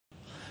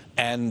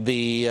And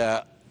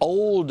the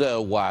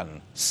older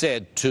one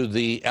said to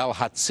the El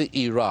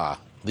Hatzi'ira,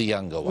 the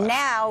younger one.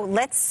 Now,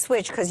 let's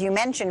switch, because you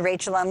mentioned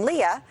Rachel and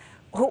Leah,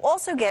 who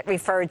also get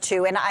referred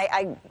to, and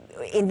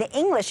in the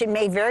English, it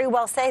may very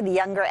well say the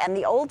younger and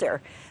the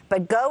older,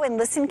 but go and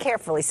listen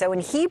carefully. So in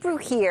Hebrew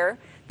here,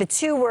 the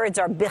two words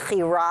are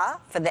Bechira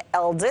for the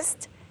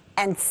eldest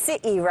and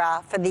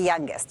Se'ira for the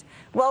youngest.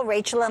 Well,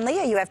 Rachel and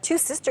Leah, you have two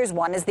sisters.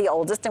 One is the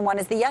oldest and one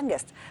is the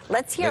youngest.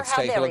 Let's hear how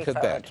they're referred. Let's take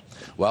a look at that.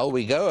 Well,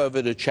 we go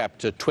over to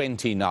chapter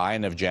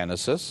 29 of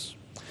Genesis,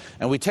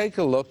 and we take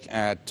a look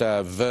at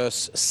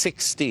verse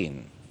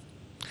 16.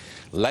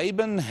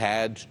 Laban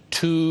had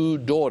two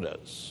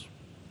daughters.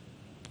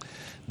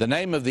 The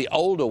name of the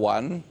older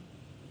one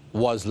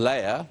was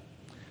Leah,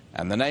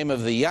 and the name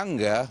of the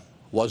younger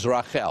was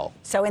Rachel.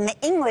 So in the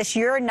English,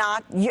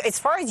 as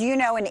far as you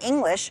know in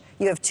English,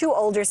 you have two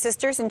older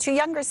sisters and two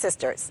younger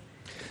sisters.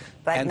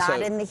 But and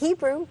not in the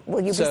Hebrew.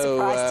 Will you be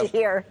surprised to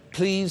hear?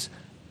 Please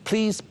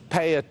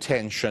pay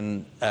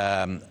attention,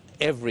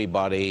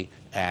 everybody,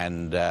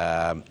 and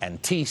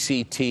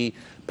TCT,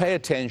 pay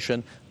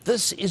attention.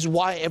 This is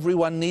why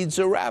everyone needs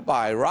a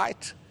rabbi,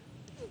 right?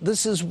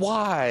 This is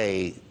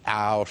why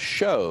our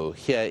show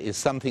here is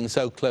something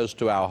so close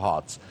to our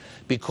hearts,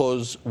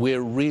 because we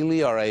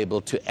really are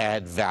able to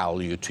add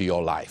value to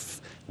your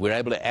life. We're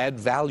able to add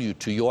value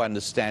to your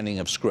understanding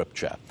of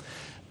Scripture.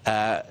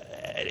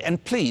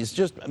 And please,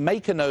 just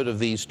make a note of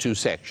these two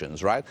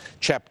sections, right?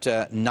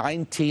 Chapter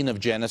 19 of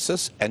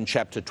Genesis and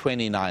chapter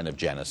 29 of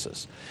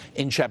Genesis.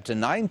 In chapter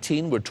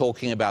 19, we're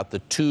talking about the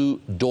two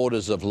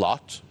daughters of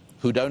Lot,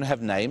 who don't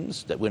have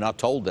names, that we're not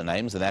told the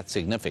names, and that's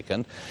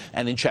significant.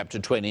 And in chapter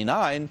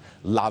 29,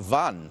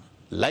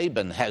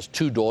 Laban has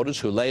two daughters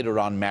who later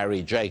on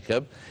marry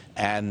Jacob,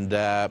 and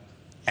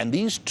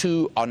these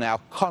two are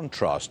now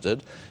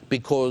contrasted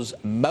because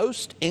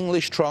most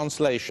English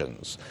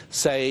translations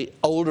say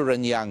older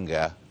and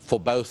younger for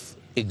both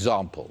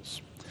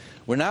examples.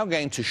 We're now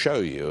going to show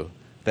you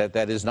that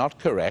that is not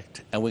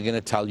correct, and we're going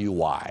to tell you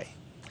why.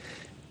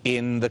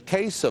 In the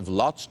case of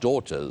Lot's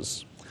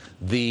daughters,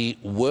 the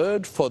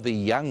word for the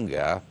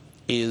younger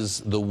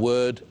is the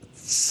word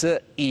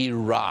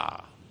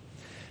Se'ira.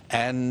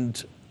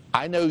 And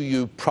I know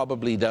you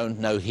probably don't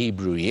know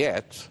Hebrew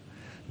yet,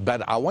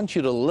 but I want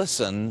you to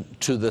listen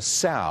to the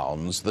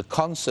sounds, the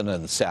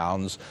consonant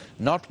sounds,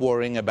 not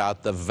worrying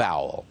about the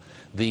vowel.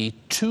 The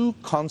two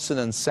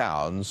consonant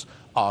sounds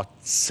are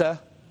ts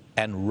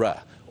and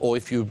r, or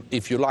if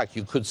you like,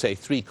 you could say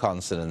three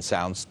consonant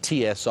sounds,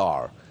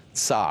 tsr,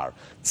 tsar,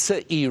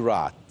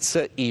 tseira,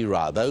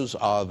 tseira. Those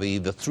are the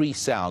three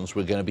sounds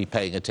we're going to be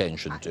paying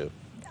attention to.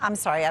 I'm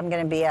sorry, I'm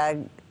going to be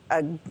a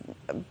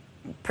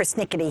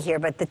persnickety here,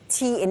 but the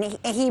T in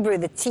Hebrew,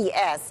 the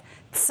TS,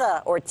 ts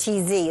or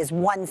TZ is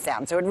one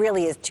sound, so it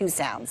really is two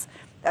sounds,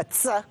 a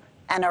ts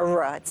and a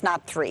r. It's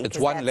not three. It's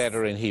one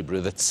letter in Hebrew.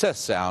 The ts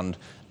sound,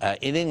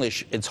 in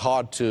English, it's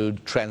hard to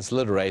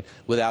transliterate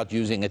without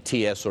using a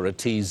TS or a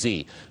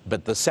TZ,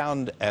 but the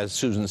sound, as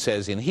Susan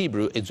says in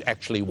Hebrew, it's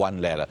actually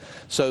one letter.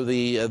 So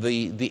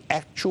the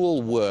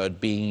actual word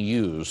being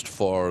used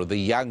for the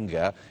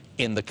younger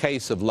in the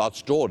case of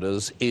Lot's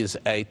daughters is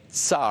a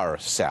tsar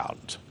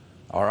sound.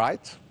 All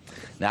right?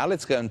 Now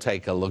let's go and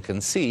take a look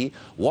and see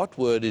what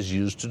word is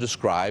used to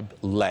describe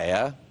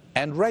Leah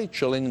and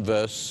Rachel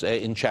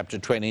in chapter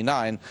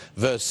 29,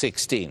 verse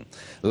 16.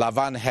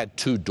 Lavan had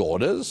two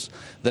daughters.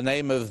 The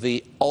name of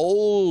the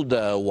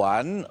older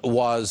one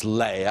was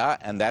Leah,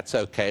 and that's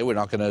okay. We're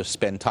not going to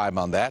spend time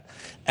on that.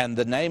 And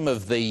the name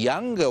of the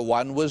younger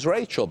one was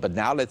Rachel. But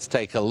now let's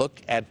take a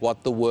look at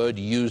what the word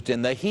used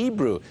in the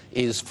Hebrew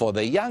is for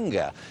the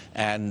younger.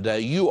 And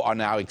you are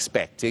now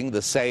expecting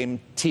the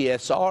same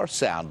TSR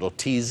sound or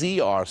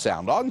TZR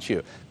sound, aren't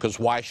you? Because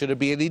why should it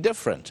be any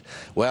different?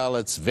 Well,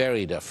 it's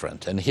very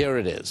different. And here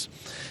it is.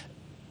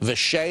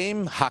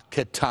 V'shem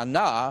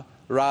ha'ketana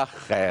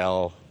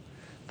Rachel.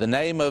 The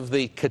name of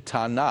the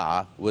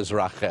ketana was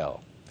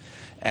Rachel.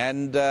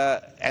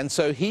 And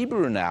so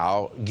Hebrew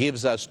now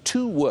gives us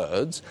two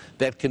words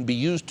that can be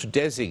used to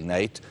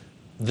designate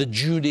the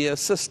Judea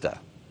sister,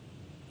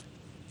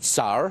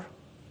 Sar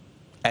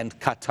and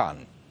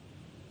Katan.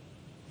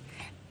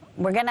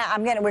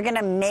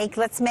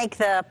 Let's make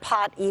the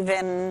pot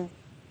even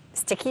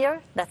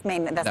stickier. That's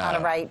not a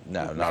right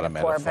metaphor. Not a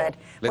metaphor. But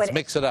let's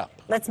mix it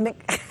up.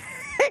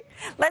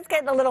 Let's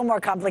get a little more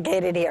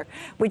complicated here,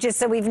 which is,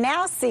 so we've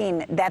now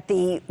seen that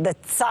the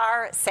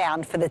tsar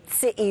sound for the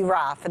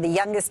tseira, for the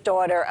youngest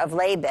daughter of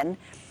Laban,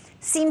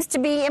 seems to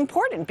be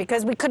important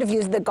because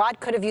God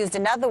could have used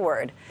another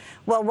word.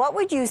 Well, what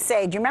would you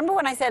say? Do you remember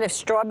when I said if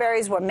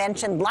strawberries were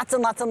mentioned lots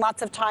and lots and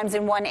lots of times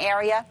in one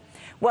area?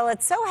 Well,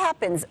 it so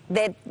happens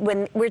that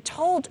when we're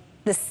told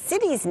the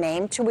city's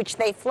name to which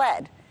they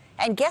fled,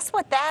 and guess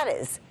what that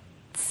is?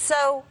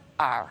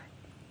 Tsoar.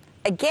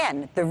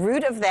 Again, the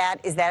root of that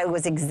is that it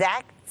was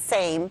exact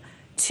same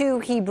two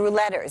Hebrew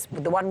letters,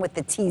 the one with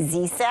the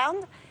TZ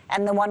sound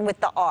and the one with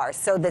the R.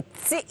 So the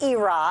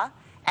Tseira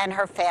and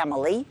her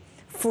family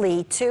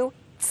flee to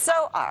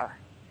Tsoar.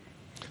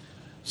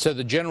 So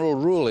the general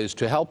rule is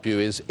to help you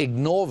is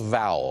ignore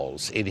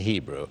vowels in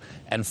Hebrew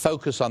and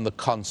focus on the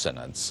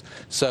consonants.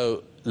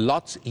 So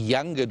Lot's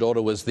younger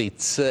daughter was the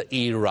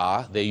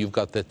Tz'ira. There you've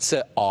got the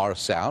Tz'ar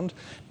sound.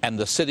 And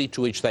the city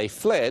to which they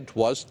fled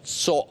was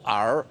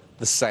Tzoar,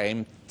 the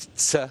same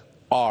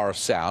Tz'ar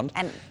sound.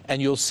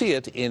 And you'll see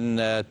it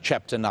in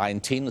chapter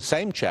 19, the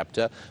same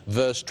chapter,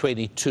 verse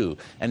 22.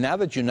 And now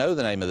that you know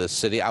the name of this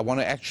city, I want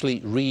to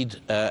actually read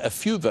a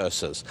few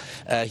verses.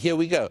 Here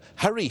we go.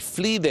 Hurry,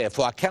 flee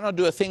therefore. I cannot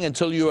do a thing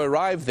until you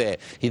arrive there.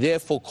 He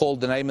therefore called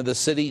the name of the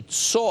city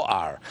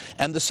Tzoar.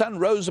 And the sun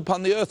rose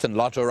upon the earth, and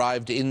Lot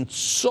arrived in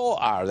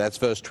Tzoar. That's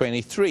verse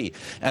 23.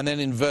 And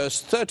then in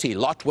verse 30,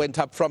 Lot went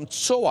up from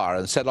Tzoar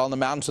and set on the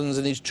mountains,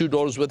 and his 2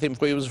 daughters with him,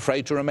 for he was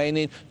afraid to remain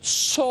in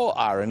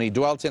Tzoar, and he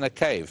dwelt in a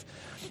cave.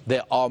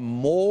 There are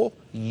more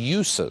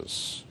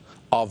uses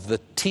of the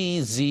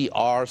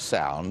TZR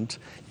sound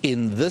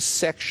in this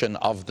section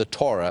of the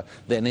Torah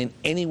than in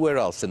anywhere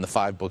else in the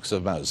 5 books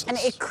of Moses. And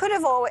it could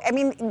have always, I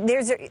mean,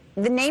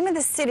 the name of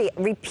the city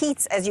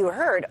repeats, as you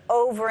heard,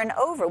 over and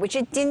over, which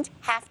it didn't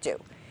have to.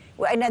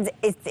 And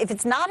if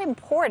it's not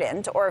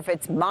important, or if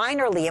it's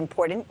minorly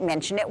important,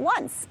 mention it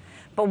once.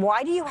 But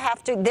why do you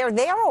have to, they're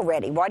there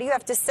already. Why do you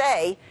have to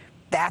say,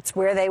 that's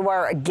where they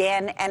were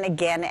again and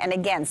again and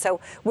again? So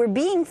we're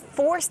being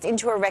forced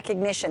into a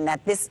recognition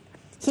that this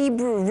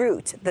Hebrew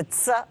root, the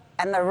tz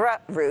and the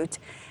r root,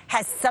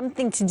 has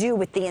something to do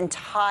with the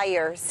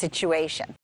entire situation.